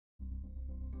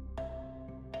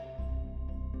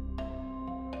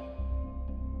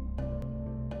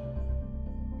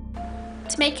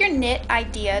To make your knit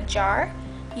idea jar,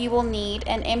 you will need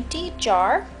an empty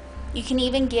jar. You can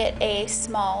even get a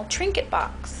small trinket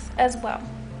box as well.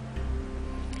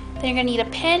 Then you're going to need a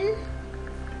pen,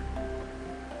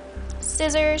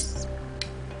 scissors,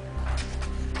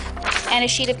 and a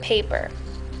sheet of paper.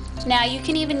 Now you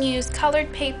can even use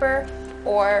colored paper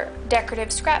or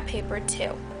decorative scrap paper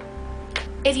too.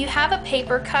 If you have a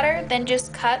paper cutter, then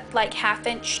just cut like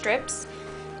 1/2-inch strips.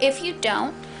 If you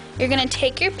don't, you're going to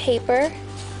take your paper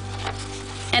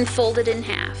and fold it in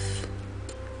half.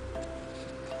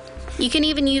 You can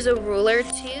even use a ruler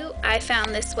too. I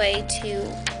found this way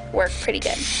to work pretty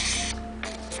good.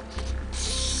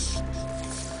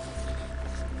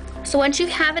 So once you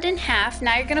have it in half,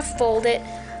 now you're going to fold it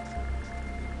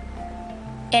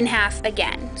in half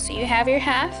again. So you have your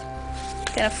half,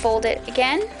 going to fold it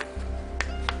again.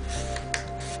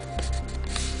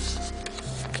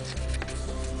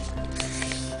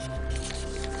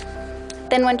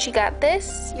 Then once you got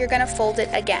this, you're going to fold it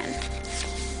again.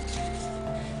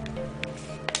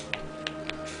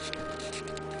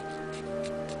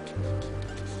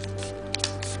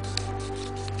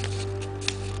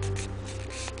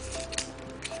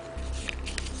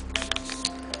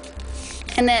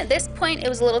 And then at this point,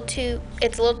 it's a little too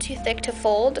thick to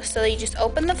fold, so you just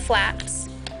open the flaps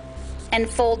and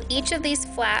fold each of these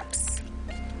flaps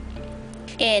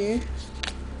in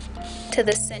to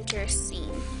the center seam.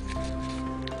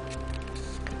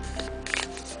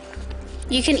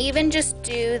 You can even just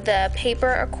do the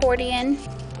paper accordion.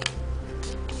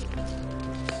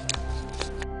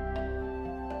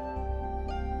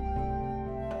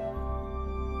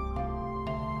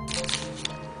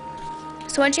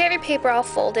 So once you have your paper all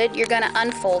folded, you're going to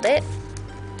unfold it.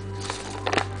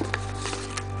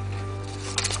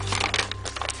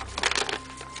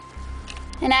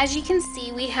 And as you can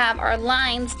see, we have our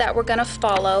lines that we're going to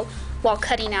follow while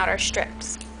cutting out our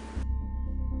strips.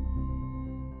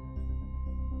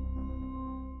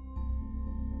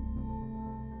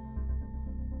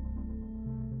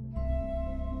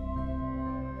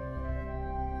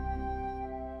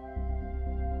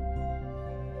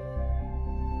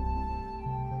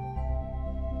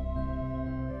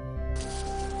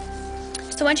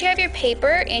 So once you have your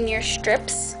paper in your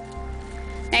strips,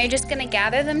 now you're just going to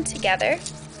gather them together.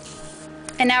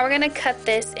 And now we're going to cut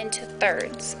this into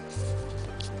thirds.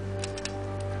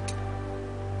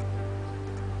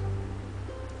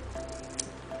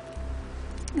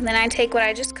 And then I take what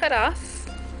I just cut off,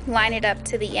 line it up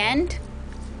to the end,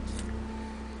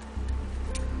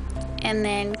 and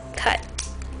then cut.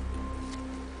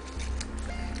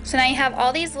 So now you have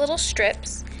all these little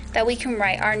strips that we can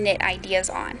write our knit ideas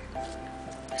on.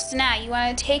 So now you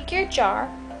want to take your jar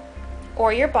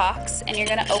or your box and you're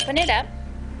going to open it up.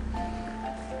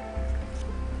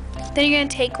 Then you're going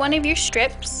to take one of your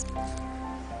strips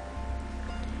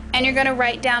and you're going to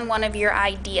write down one of your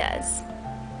ideas.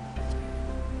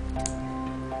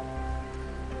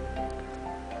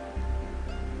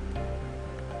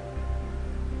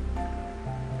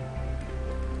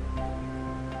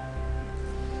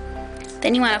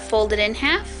 Then you want to fold it in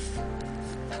half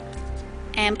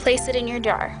and place it in your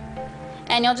jar.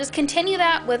 And you'll just continue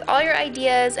that with all your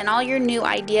ideas and all your new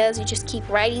ideas. You just keep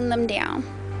writing them down.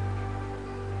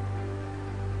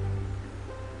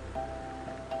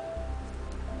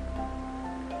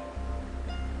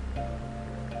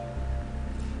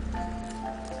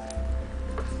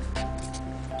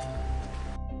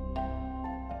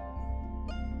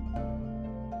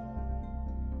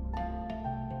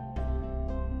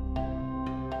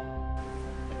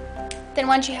 Then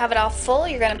once you have it all full,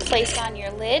 you're going to place on your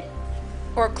lid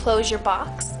or close your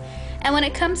box. And when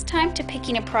it comes time to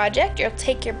picking a project, you'll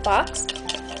take your box,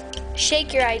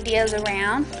 shake your ideas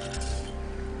around,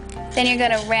 then you're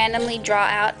going to randomly draw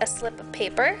out a slip of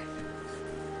paper.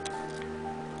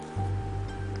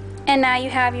 And now you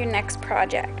have your next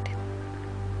project.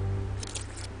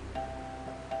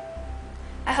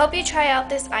 I hope you try out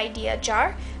this idea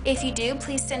jar. If you do,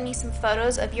 please send me some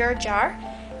photos of your jar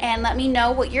and let me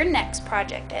know what your next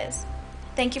project is.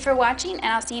 Thank you for watching, and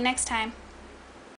I'll see you next time.